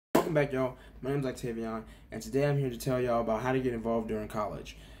Welcome back, y'all. My name is Octavion, and today I'm here to tell y'all about how to get involved during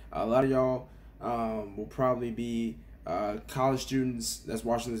college. A lot of y'all will probably be college students that's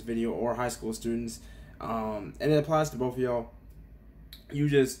watching this video, or high school students, and it applies to both of y'all. You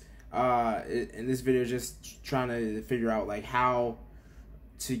just in this video, just trying to figure out like how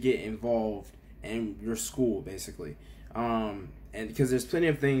to get involved in your school, basically. And because there's plenty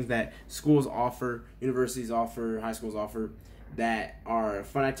of things that schools offer, universities offer, high schools offer, that are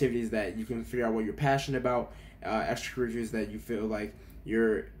fun activities that you can figure out what you're passionate about, extracurriculars that you feel like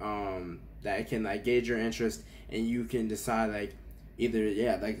you're that can like gauge your interest, and you can decide like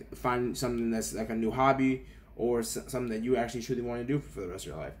either like find something that's like a new hobby, or something that you actually truly want to do for the rest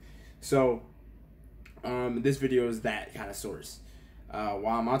of your life. So this video is that kind of source.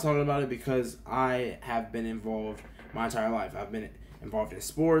 Why am I talking about it? Because I have been involved my entire life. I've been involved in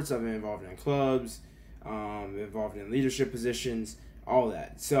sports, I've been involved in clubs, involved in leadership positions, all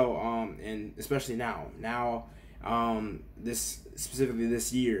that. So, and especially now, specifically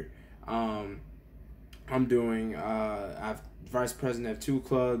this year, I'm doing, I've vice president of 2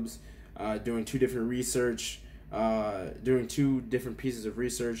 clubs, doing 2 different research, doing 2 different pieces of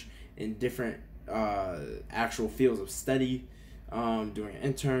research in different, actual fields of study, doing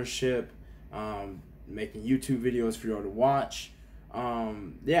an internship, making YouTube videos for y'all to watch.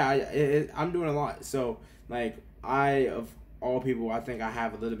 I'm doing a lot. So like, of all people, I think I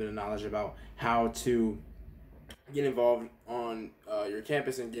have a little bit of knowledge about how to get involved on your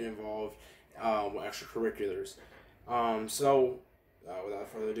campus and get involved with extracurriculars. Without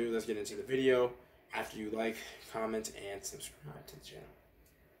further ado, let's get into the video. After you like, comment, and subscribe to the channel.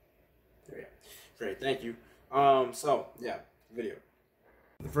 There we go. Great, thank you. Video.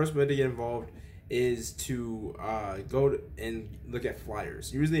 The first way to get involved is to go and look at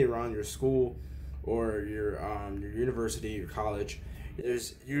flyers. Usually around your school or your university, your college,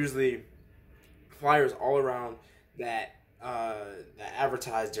 there's usually flyers all around that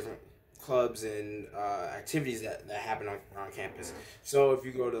advertise different clubs and activities that happen around campus. So if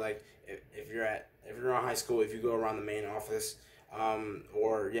you go to like, if you're in high school, if you go around the main office,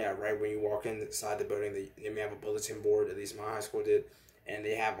 right when you walk inside the building, they may have a bulletin board. At least my high school did. And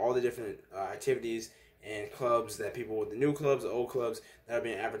they have all the different activities and clubs that people with the new clubs, the old clubs, that are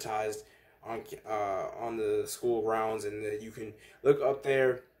being advertised on the school grounds, and that you can look up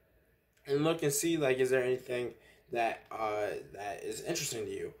there and look and see like, is there anything that that is interesting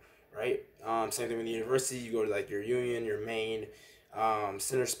to you, right? Same thing with the university. You go to like your union, your main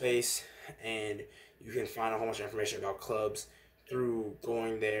center space, and you can find a whole bunch of information about clubs through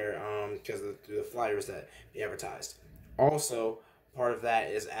going there, because through the flyers that be advertised. Also, part of that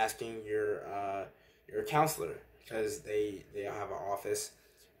is asking your counselor, because they have an office,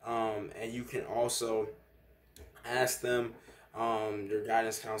 and you can also ask them, your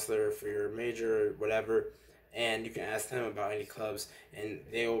guidance counselor for your major or whatever, and you can ask them about any clubs, and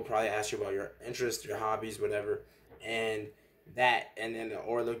they will probably ask you about your interests, your hobbies, whatever,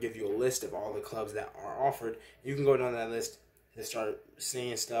 or they'll give you a list of all the clubs that are offered. You can go down that list and start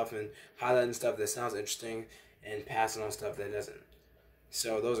seeing stuff and highlighting stuff that sounds interesting and passing on stuff that doesn't.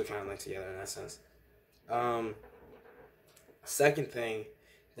 So those are kind of linked together in that sense. Second thing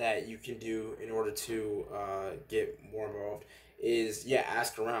that you can do in order to get more involved is,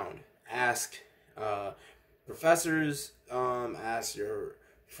 ask around. Ask professors, ask your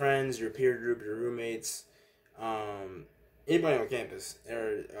friends, your peer group, your roommates, anybody on campus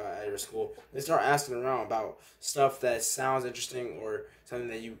or at your school. They start asking around about stuff that sounds interesting or something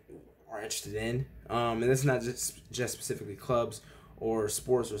that you are interested in. And this is not just specifically clubs or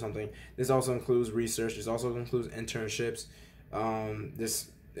sports or something. This also includes research. This also includes internships.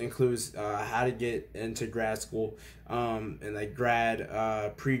 This includes how to get into grad school, and like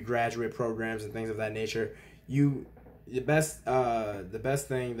pre-graduate programs and things of that nature. The best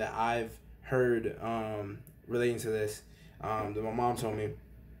thing that I've heard relating to this, that my mom told me,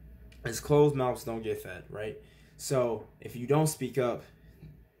 is closed mouths don't get fed, right? So if you don't speak up,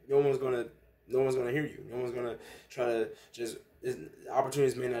 no one's gonna hear you. No one's gonna try to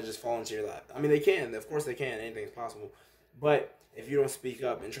opportunities may not just fall into your lap. I mean, they can. Of course they can. Anything's possible. But if you don't speak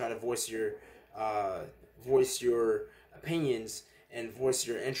up and try to voice your opinions and voice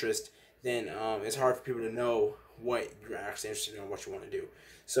your interest, then it's hard for people to know what you're actually interested in and what you want to do.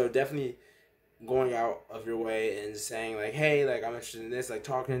 So definitely going out of your way and saying like, hey, like, I'm interested in this, like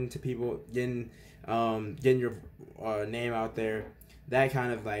talking to people, getting your name out there, that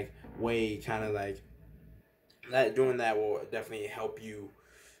kind of like way, kind of like that. Doing that will definitely help you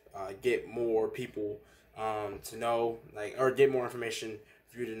get more people to know, like, or get more information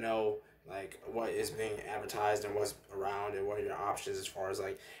for you to know like what is being advertised and what's around and what are your options as far as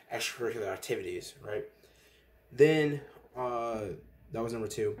like extracurricular activities, right? Then that was number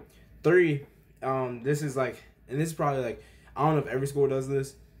 2. 3, this is like, and this is probably like, I don't know if every school does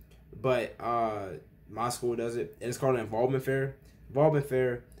this, but my school does it, and it's called an involvement fair. Involvement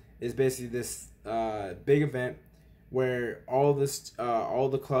fair is basically this big event where all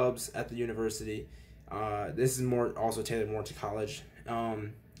the clubs at the university, this is more also tailored more to college,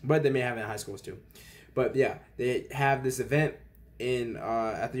 but they may have it in high schools too. But yeah, they have this event in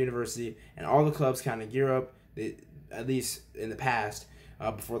at the university, and all the clubs kind of gear up. They, at least in the past,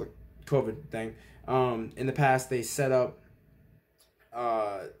 before the COVID thing, in the past they set up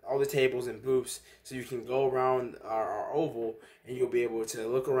all the tables and booths so you can go around our oval and you'll be able to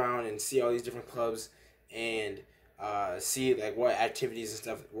look around and see all these different clubs and see like what activities and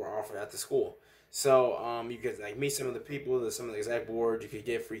stuff were offered at the school. So you could like meet some of the people, some of the exec board. You could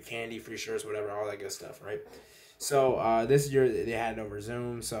get free candy, free shirts, whatever, all that good stuff, right? So this year they had it over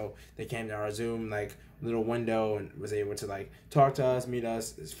Zoom, so they came to our Zoom like little window and was able to like talk to us, meet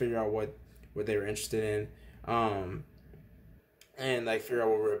us, figure out what they were interested in, and like figure out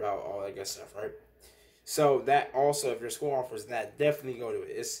what we're about, all that good stuff, right? So that also, if your school offers that, definitely go to it.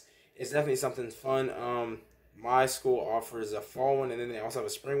 It's definitely something fun. My school offers a fall one, and then they also have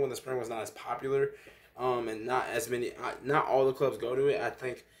a spring one. The spring one's not as popular, and not as many. Not all the clubs go to it, I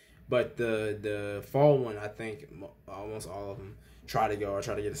think, but the fall one, I think almost all of them try to go or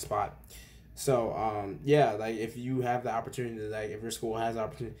try to get a spot. So yeah, like if you have the opportunity, like if your school has the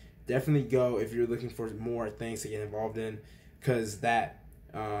opportunity, definitely go if you're looking for more things to get involved in, because that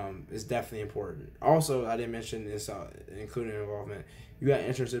is definitely important. Also, I didn't mention this, including involvement. You got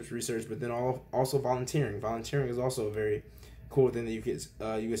internships, research, but then also volunteering. Volunteering is also a very cool thing that you get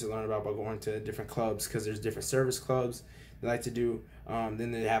to learn about by going to different clubs, because there's different service clubs they like to do.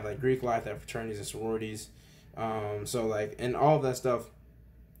 Then they have like Greek life, they have fraternities and sororities. So like, and all of that stuff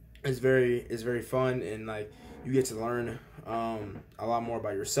is very fun, and like you get to learn a lot more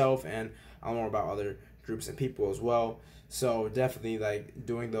about yourself and a lot more about other groups and people as well. So definitely like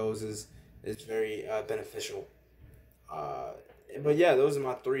doing those is very beneficial. But yeah, those are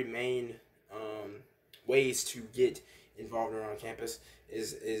my 3 main ways to get involved around campus.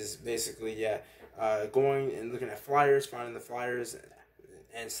 Is basically going and looking at flyers, finding the flyers,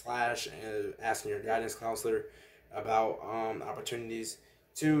 and slash asking your guidance counselor about opportunities.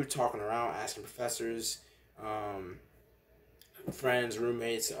 2, talking around, asking professors, friends,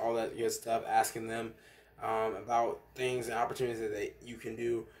 roommates, all that good stuff, asking them about things and opportunities that you can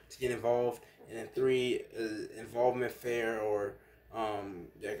do to get involved. And then 3, involvement fair, or kind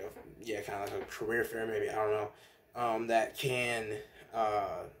of like a career fair, maybe, I don't know, that can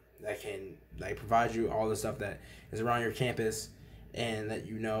like provide you all the stuff that is around your campus, and that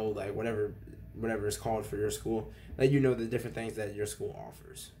like whatever is called for your school, let you know the different things that your school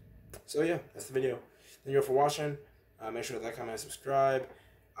offers. So yeah, that's the video. Thank you for watching. Make sure to like, comment, and subscribe.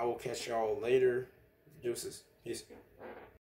 I will catch y'all later. Deuces. Peace.